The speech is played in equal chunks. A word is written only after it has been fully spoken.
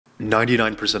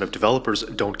99% of developers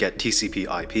don't get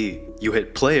TCP/IP. You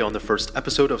hit play on the first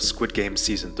episode of Squid Game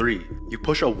Season 3. You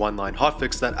push a one-line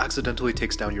hotfix that accidentally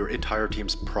takes down your entire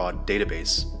team's prod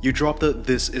database. You drop the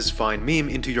 "this is fine" meme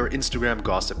into your Instagram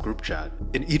gossip group chat.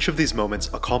 In each of these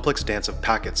moments, a complex dance of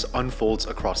packets unfolds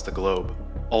across the globe,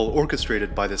 all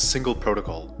orchestrated by this single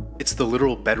protocol. It's the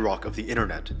literal bedrock of the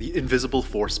internet, the invisible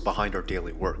force behind our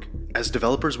daily work. As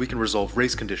developers, we can resolve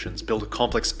race conditions, build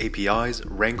complex APIs,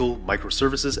 wrangle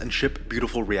microservices, and ship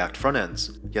beautiful React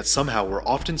frontends. Yet somehow we're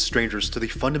often strangers to the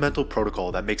fundamental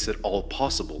protocol that makes it all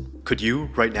possible. Could you,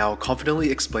 right now, confidently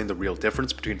explain the real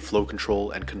difference between flow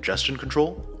control and congestion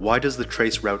control? Why does the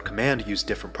trace route command use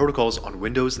different protocols on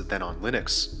Windows than on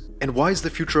Linux? And why is the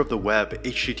future of the web,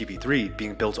 HTTP3,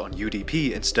 being built on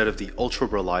UDP instead of the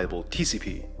ultra-reliable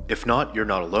TCP? If not, you're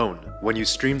not alone. When you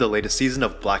stream the latest season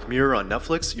of Black Mirror on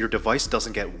Netflix, your device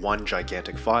doesn't get one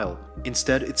gigantic file.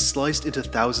 Instead, it's sliced into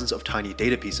thousands of tiny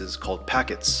data pieces called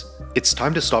packets. It's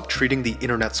time to stop treating the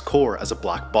internet's core as a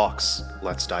black box.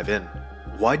 Let's dive in.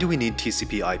 Why do we need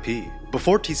TCP/IP?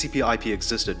 Before TCP/IP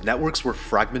existed, networks were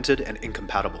fragmented and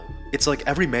incompatible. It's like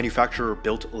every manufacturer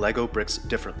built Lego bricks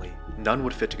differently. None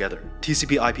would fit together.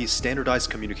 TCP/IP standardized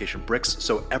communication bricks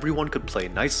so everyone could play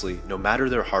nicely no matter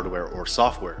their hardware or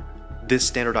software. This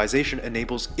standardization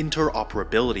enables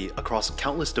interoperability across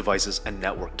countless devices and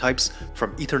network types,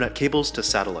 from Ethernet cables to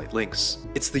satellite links.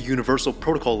 It's the universal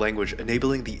protocol language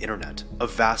enabling the internet, a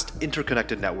vast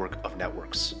interconnected network of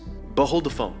networks. But hold the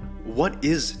phone. What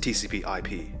is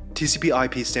TCP/IP?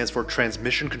 TCP/IP stands for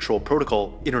Transmission Control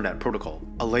Protocol, Internet Protocol,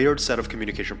 a layered set of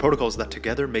communication protocols that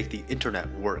together make the internet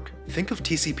work. Think of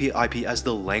TCP/IP as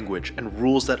the language and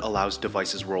rules that allows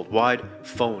devices worldwide,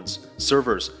 phones,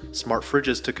 servers, smart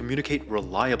fridges to communicate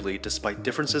reliably despite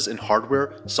differences in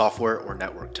hardware, software, or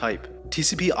network type.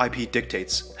 TCP/IP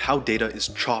dictates how data is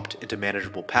chopped into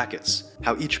manageable packets,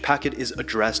 how each packet is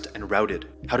addressed and routed,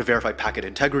 how to verify packet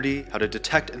integrity, how to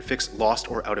detect and fix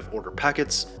lost or out-of-order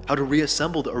packets, how to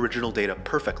reassemble the original data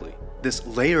perfectly. This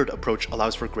layered approach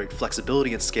allows for great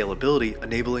flexibility and scalability,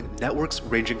 enabling networks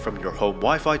ranging from your home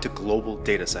Wi-Fi to global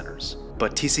data centers.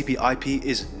 But TCP/IP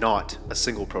is not a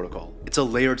single protocol. It's a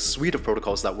layered suite of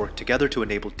protocols that work together to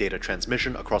enable data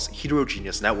transmission across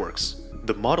heterogeneous networks.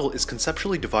 The model is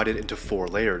conceptually divided into 4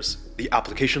 layers: the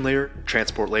application layer,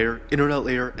 transport layer, internet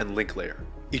layer, and link layer.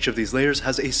 Each of these layers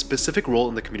has a specific role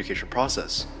in the communication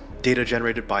process. Data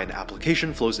generated by an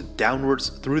application flows downwards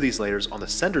through these layers on the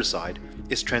sender side,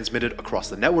 is transmitted across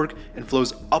the network, and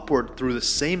flows upward through the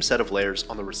same set of layers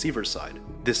on the receiver side.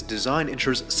 This design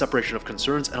ensures separation of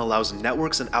concerns and allows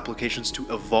networks and applications to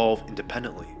evolve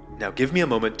independently. Now give me a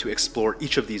moment to explore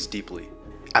each of these deeply.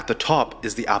 At the top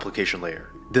is the application layer.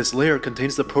 This layer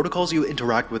contains the protocols you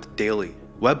interact with daily: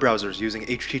 web browsers using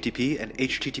HTTP and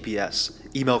HTTPS,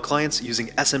 email clients using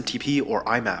SMTP or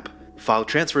IMAP, file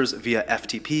transfers via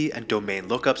FTP, and domain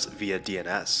lookups via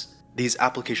DNS. These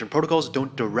application protocols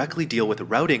don't directly deal with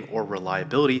routing or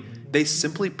reliability, they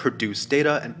simply produce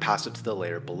data and pass it to the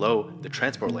layer below, the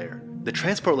transport layer. The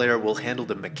transport layer will handle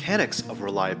the mechanics of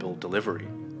reliable delivery.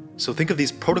 So think of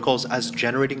these protocols as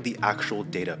generating the actual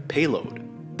data payload.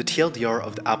 The TLDR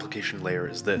of the application layer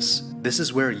is this. This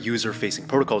is where user-facing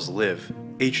protocols live: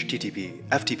 HTTP,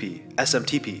 FTP,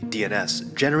 SMTP,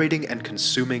 DNS, generating and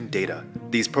consuming data.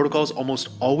 These protocols almost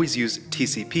always use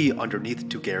TCP underneath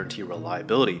to guarantee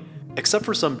reliability, except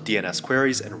for some DNS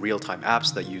queries and real-time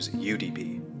apps that use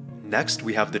UDP. Next,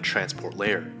 we have the transport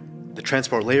layer. The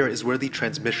transport layer is where the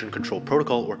Transmission Control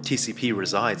Protocol, or TCP,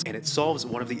 resides, and it solves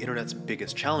one of the internet's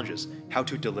biggest challenges: how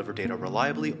to deliver data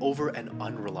reliably over an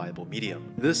unreliable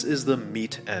medium. This is the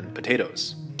meat and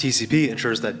potatoes. TCP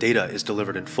ensures that data is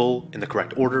delivered in full, in the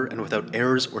correct order, and without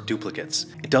errors or duplicates.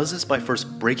 It does this by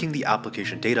first breaking the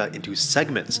application data into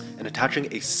segments and attaching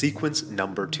a sequence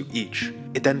number to each.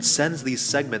 It then sends these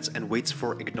segments and waits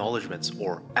for acknowledgements,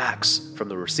 or ACKs, from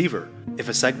the receiver. If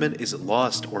a segment is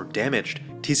lost or damaged,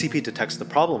 TCP detects the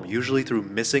problem, usually through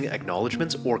missing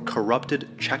acknowledgements or corrupted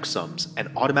checksums, and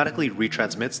automatically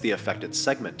retransmits the affected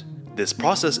segment. This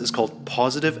process is called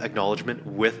Positive Acknowledgement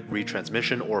with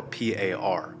Retransmission, or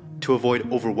PAR. To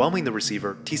avoid overwhelming the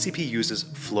receiver, TCP uses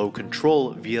flow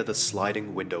control via the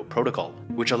sliding window protocol,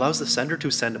 which allows the sender to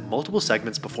send multiple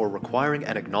segments before requiring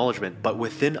an acknowledgement, but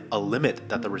within a limit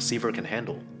that the receiver can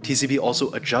handle. TCP also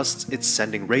adjusts its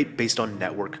sending rate based on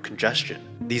network congestion.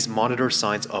 These monitor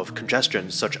signs of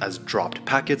congestion, such as dropped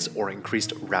packets or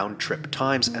increased round-trip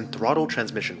times, and throttle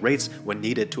transmission rates when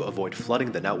needed to avoid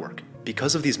flooding the network.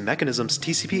 Because of these mechanisms,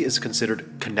 TCP is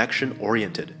considered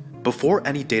connection-oriented. Before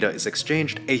any data is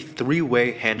exchanged, a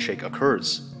 3-way handshake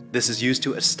occurs. This is used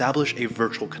to establish a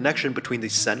virtual connection between the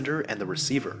sender and the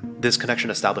receiver. This connection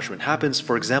establishment happens,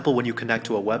 for example, when you connect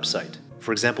to a website.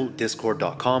 For example,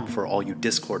 discord.com for all you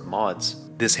Discord mods.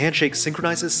 This handshake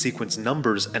synchronizes sequence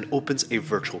numbers and opens a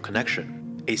virtual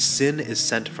connection. A SYN is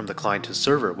sent from the client to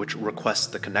server, which requests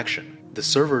the connection. The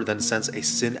server then sends a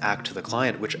SYN ACK to the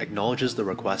client, which acknowledges the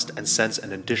request and sends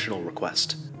an additional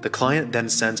request. The client then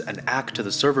sends an ACK to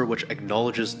the server, which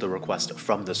acknowledges the request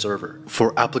from the server.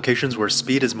 For applications where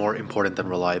speed is more important than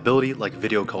reliability, like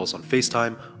video calls on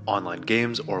FaceTime, online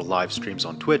games, or live streams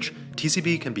on Twitch,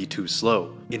 TCP can be too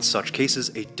slow. In such cases,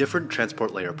 a different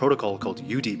transport layer protocol called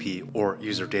UDP, or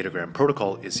User Datagram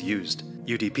Protocol, is used.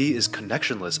 UDP is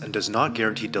connectionless and does not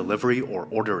guarantee delivery or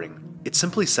ordering. It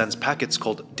simply sends packets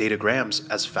called datagrams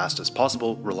as fast as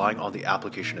possible, relying on the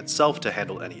application itself to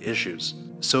handle any issues.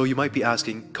 So you might be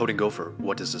asking, Coding Gopher,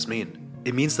 what does this mean?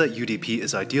 It means that UDP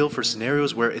is ideal for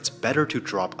scenarios where it's better to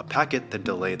drop a packet than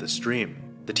delay the stream.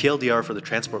 The TLDR for the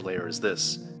transport layer is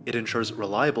this. It ensures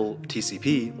reliable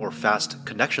TCP, or fast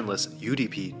connectionless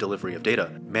UDP delivery of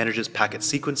data, manages packet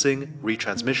sequencing,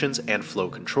 retransmissions, and flow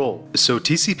control. So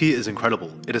TCP is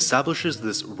incredible. It establishes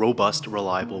this robust,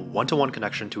 reliable, one-to-one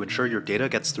connection to ensure your data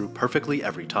gets through perfectly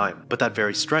every time. But that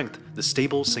very strength, the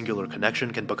stable singular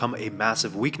connection, can become a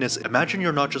massive weakness. Imagine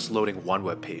you're not just loading one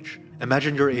web page.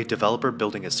 Imagine you're a developer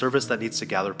building a service that needs to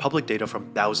gather public data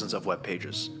from thousands of web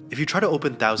pages. If you try to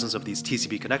open thousands of these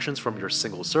TCP connections from your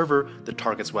single server, the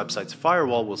target's website's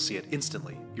firewall will see it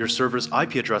instantly. Your server's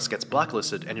IP address gets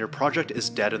blacklisted and your project is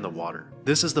dead in the water.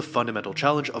 This is the fundamental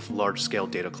challenge of large-scale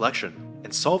data collection.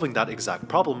 And solving that exact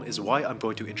problem is why I'm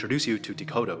going to introduce you to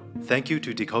𝗙𝗘𝗘. Thank you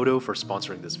to 𝗙𝗘𝗘 for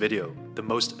sponsoring this video, the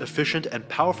most efficient and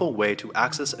powerful way to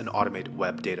access and automate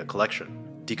web data collection.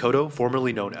 𝗙𝗘𝗘,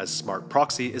 formerly known as Smart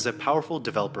Proxy, is a powerful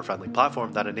developer-friendly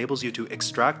platform that enables you to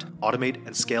extract, automate,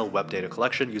 and scale web data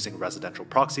collection using residential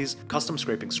proxies, custom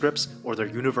scraping scripts, or their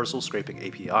universal scraping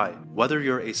API. Whether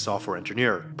you're a software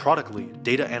engineer, product lead,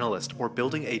 data analyst, or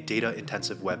building a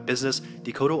data-intensive web business,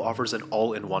 𝗙𝗘𝗘 offers an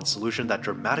all-in-one solution that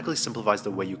dramatically simplifies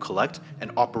the way you collect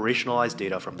and operationalize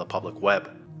data from the public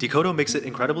web. 𝗙𝗘𝗘 makes it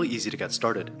incredibly easy to get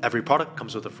started. Every product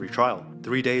comes with a free trial,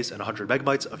 3 days and 100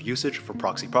 megabytes of usage for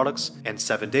proxy products, and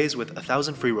 7 days with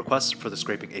 1,000 free requests for the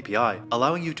scraping API,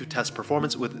 allowing you to test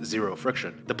performance with zero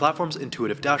friction. The platform's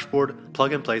intuitive dashboard,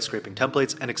 plug-and-play scraping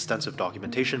templates, and extensive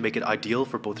documentation make it ideal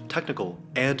for both technical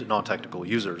and non-technical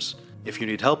users. If you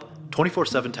need help,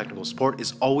 24/7 technical support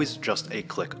is always just a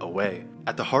click away.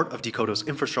 At the heart of 𝗙𝗘𝗘's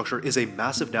infrastructure is a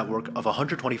massive network of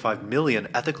 125 million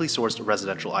ethically sourced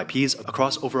residential IPs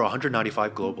across over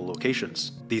 195 global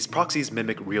locations. These proxies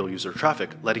mimic real user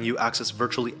traffic, letting you access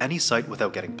virtually any site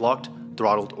without getting blocked,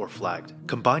 throttled, or flagged.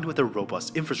 Combined with a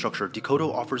robust infrastructure,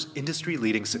 𝗙𝗘𝗘 offers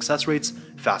industry-leading success rates,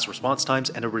 fast response times,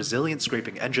 and a resilient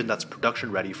scraping engine that's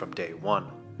production-ready from day one.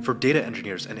 For data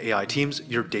engineers and AI teams,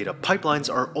 your data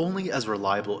pipelines are only as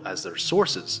reliable as their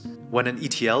sources. When an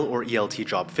ETL or ELT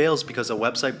job fails because a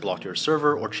website blocked your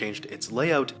server or changed its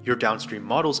layout, your downstream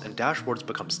models and dashboards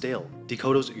become stale.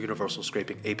 𝗙𝗘𝗘's Universal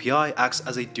Scraping API acts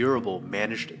as a durable,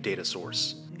 managed data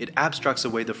source. It abstracts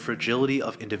away the fragility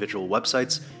of individual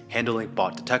websites, handling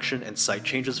bot detection and site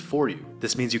changes for you.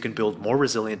 This means you can build more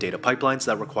resilient data pipelines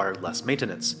that require less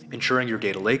maintenance, ensuring your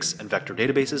data lakes and vector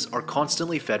databases are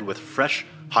constantly fed with fresh,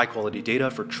 high-quality data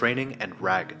for training and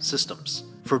RAG systems.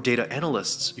 For data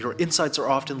analysts, your insights are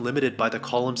often limited by the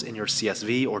columns in your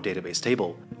CSV or database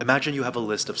table. Imagine you have a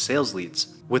list of sales leads.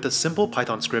 With a simple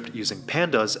Python script using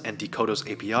pandas and 𝗙𝗘𝗘's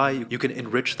API, you can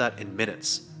enrich that in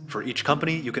minutes. For each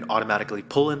company, you can automatically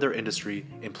pull in their industry,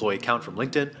 employee count from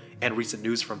LinkedIn, and recent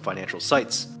news from financial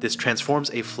sites. This transforms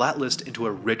a flat list into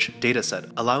a rich dataset,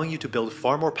 allowing you to build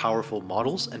far more powerful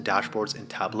models and dashboards in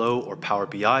Tableau or Power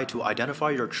BI to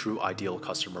identify your true ideal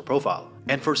customer profile.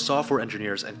 And for software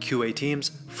engineers and QA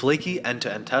teams, flaky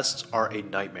end-to-end tests are a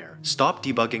nightmare. Stop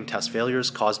debugging test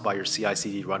failures caused by your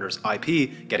CI/CD runner's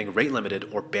IP getting rate limited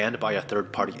or banned by a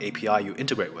third-party API you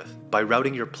integrate with. By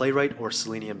routing your Playwright or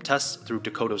Selenium tests through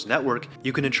𝗙𝗘𝗘's network,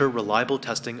 you can ensure reliable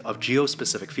testing of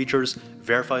geo-specific features,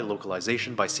 verify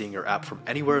localization by seeing your app from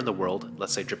anywhere in the world,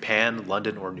 let's say Japan,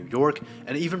 London, or New York,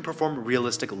 and even perform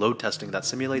realistic load testing that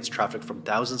simulates traffic from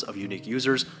thousands of unique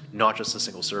users, not just a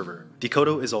single server.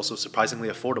 𝗙𝗘𝗘 is also surprisingly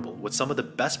affordable, with some of the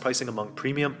best pricing among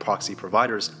premium proxy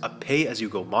providers, a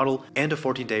pay-as-you-go model, and a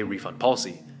 14-day refund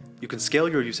policy. You can scale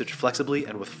your usage flexibly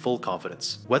and with full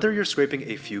confidence. Whether you're scraping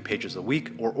a few pages a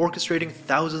week or orchestrating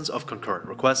thousands of concurrent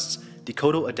requests,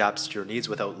 𝗙𝗘𝗘 adapts to your needs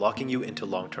without locking you into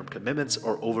long-term commitments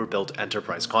or overbuilt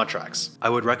enterprise contracts. I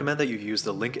would recommend that you use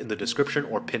the link in the description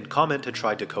or pinned comment to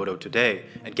try 𝗙𝗘𝗘 today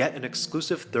and get an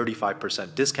exclusive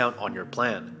 35% discount on your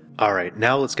plan. Alright,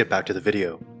 now let's get back to the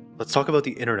video. Let's talk about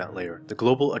the internet layer, the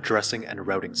global addressing and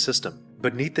routing system.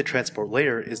 Beneath the transport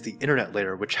layer is the internet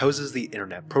layer, which houses the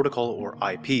internet protocol or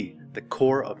IP, the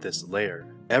core of this layer.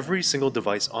 Every single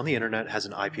device on the internet has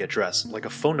an IP address, like a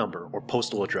phone number or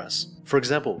postal address. For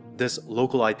example, this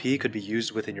local IP could be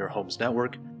used within your home's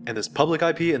network, and this public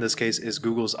IP in this case is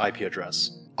Google's IP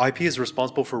address. IP is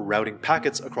responsible for routing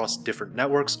packets across different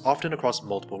networks, often across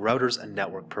multiple routers and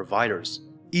network providers.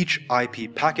 Each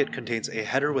IP packet contains a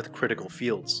header with critical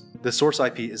fields. The source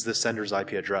IP is the sender's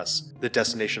IP address. The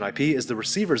destination IP is the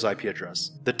receiver's IP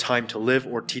address. The time to live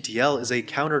or TTL is a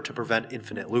counter to prevent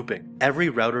infinite looping. Every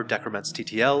router decrements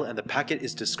TTL and the packet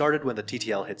is discarded when the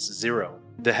TTL hits 0.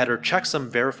 The header checksum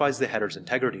verifies the header's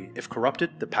integrity. If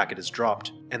corrupted, the packet is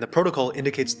dropped. And the protocol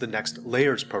indicates the next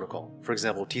layer's protocol. For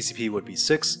example, TCP would be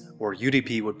 6 or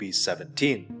UDP would be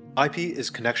 17. IP is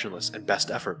connectionless and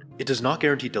best effort. It does not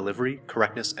guarantee delivery,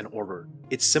 correctness, and order.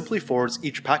 It simply forwards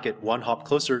each packet one hop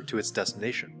closer to its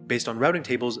destination, based on routing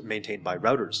tables maintained by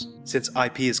routers. Since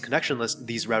IP is connectionless,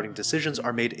 these routing decisions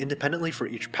are made independently for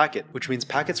each packet, which means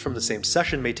packets from the same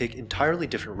session may take entirely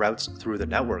different routes through the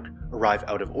network, arrive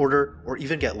out of order, or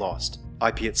even get lost.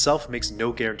 IP itself makes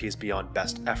no guarantees beyond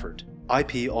best effort.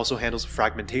 IP also handles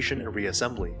fragmentation and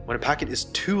reassembly. When a packet is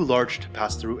too large to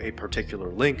pass through a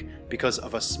particular link because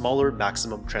of a smaller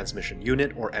maximum transmission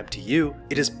unit or MTU,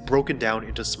 it is broken down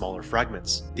into smaller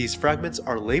fragments. These fragments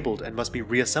are labeled and must be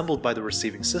reassembled by the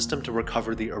receiving system to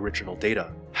recover the original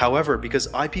data. However,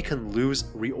 because IP can lose,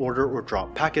 reorder, or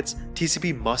drop packets,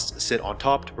 TCP must sit on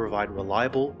top to provide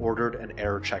reliable, ordered, and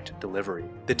error-checked delivery.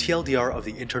 The TLDR of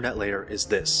the internet layer is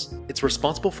this. It's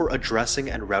responsible for addressing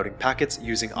and routing packets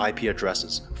using IP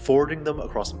addresses, forwarding them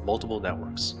across multiple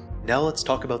networks. Now let's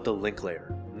talk about the link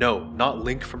layer. No, not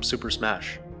Link from Super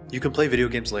Smash. You can play video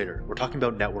games later, we're talking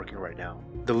about networking right now.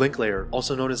 The link layer,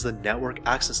 also known as the network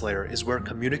access layer, is where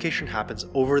communication happens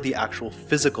over the actual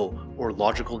physical or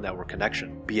logical network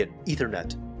connection, be it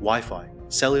Ethernet, Wi-Fi,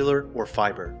 cellular, or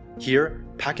fiber. Here,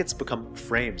 packets become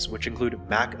frames, which include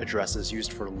MAC addresses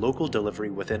used for local delivery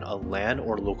within a LAN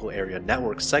or local area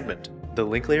network segment. The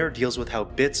link layer deals with how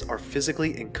bits are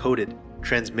physically encoded,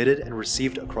 transmitted, and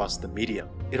received across the medium.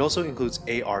 It also includes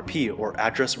ARP, or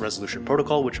Address Resolution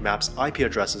Protocol, which maps IP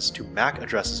addresses to MAC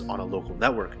addresses on a local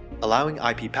network, allowing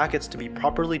IP packets to be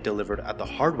properly delivered at the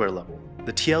hardware level.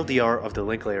 The TLDR of the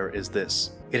link layer is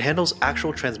this. It handles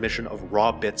actual transmission of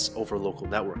raw bits over local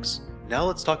networks. Now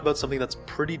let's talk about something that's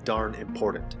pretty darn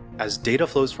important. As data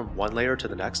flows from one layer to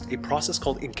the next, a process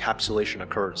called encapsulation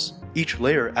occurs. Each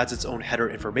layer adds its own header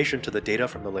information to the data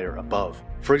from the layer above.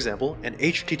 For example, an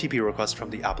HTTP request from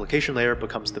the application layer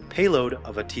becomes the payload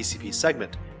of a TCP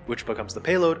segment, which becomes the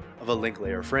payload of a link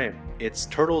layer frame. It's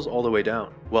turtles all the way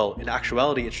down. Well, in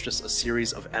actuality, it's just a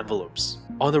series of envelopes.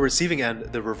 On the receiving end,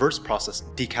 the reverse process,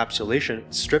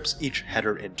 decapsulation, strips each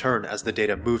header in turn as the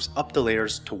data moves up the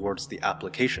layers towards the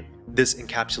application. This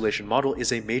encapsulation model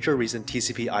is a major reason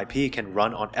TCP/IP can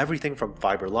run on everything from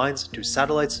fiber lines to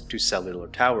satellites to cellular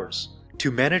towers. To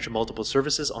manage multiple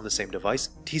services on the same device,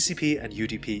 TCP and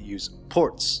UDP use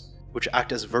ports, which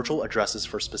act as virtual addresses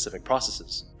for specific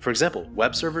processes. For example,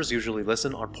 web servers usually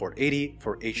listen on port 80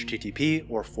 for HTTP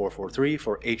or 443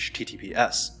 for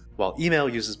HTTPS, while email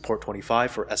uses port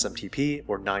 25 for SMTP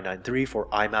or 993 for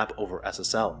IMAP over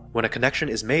SSL. When a connection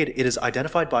is made, it is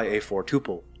identified by a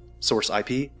 4-tuple: source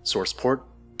IP, source port,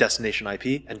 destination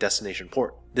IP, and destination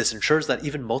port. This ensures that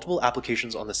even multiple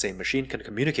applications on the same machine can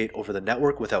communicate over the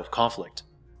network without conflict.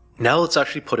 Now let's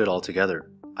actually put it all together.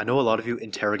 I know a lot of you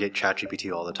interrogate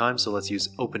ChatGPT all the time, so let's use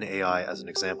OpenAI as an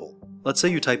example. Let's say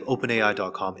you type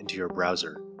openai.com into your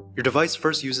browser. Your device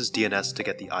first uses DNS to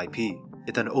get the IP.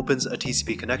 It then opens a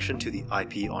TCP connection to the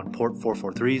IP on port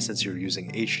 443 since you're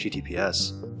using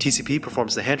HTTPS. TCP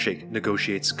performs the handshake,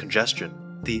 negotiates congestion.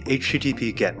 The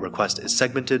HTTP GET request is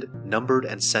segmented, numbered,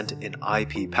 and sent in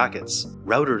IP packets.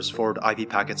 Routers forward IP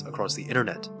packets across the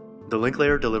internet. The link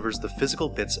layer delivers the physical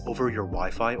bits over your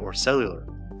Wi-Fi or cellular.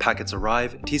 Packets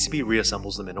arrive, TCP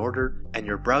reassembles them in order, and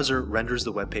your browser renders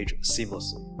the web page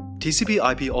seamlessly.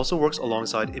 TCP/IP also works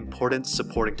alongside important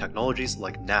supporting technologies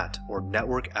like NAT, or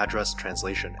Network Address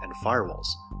Translation, and firewalls.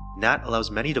 NAT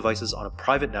allows many devices on a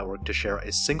private network to share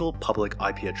a single public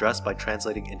IP address by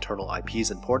translating internal IPs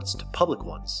and ports to public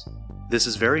ones. This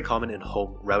is very common in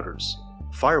home routers.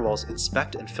 Firewalls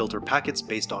inspect and filter packets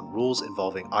based on rules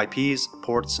involving IPs,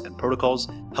 ports, and protocols,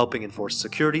 helping enforce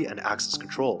security and access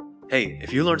control. Hey,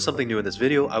 if you learned something new in this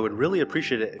video, I would really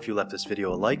appreciate it if you left this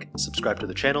video a like, subscribe to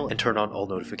the channel, and turn on all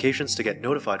notifications to get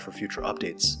notified for future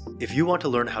updates. If you want to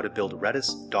learn how to build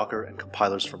Redis, Docker, and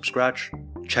compilers from scratch,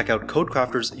 check out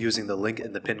Codecrafters using the link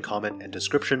in the pinned comment and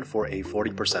description for a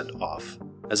 40% off.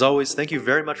 As always, thank you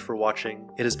very much for watching.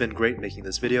 It has been great making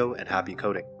this video, and happy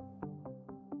coding.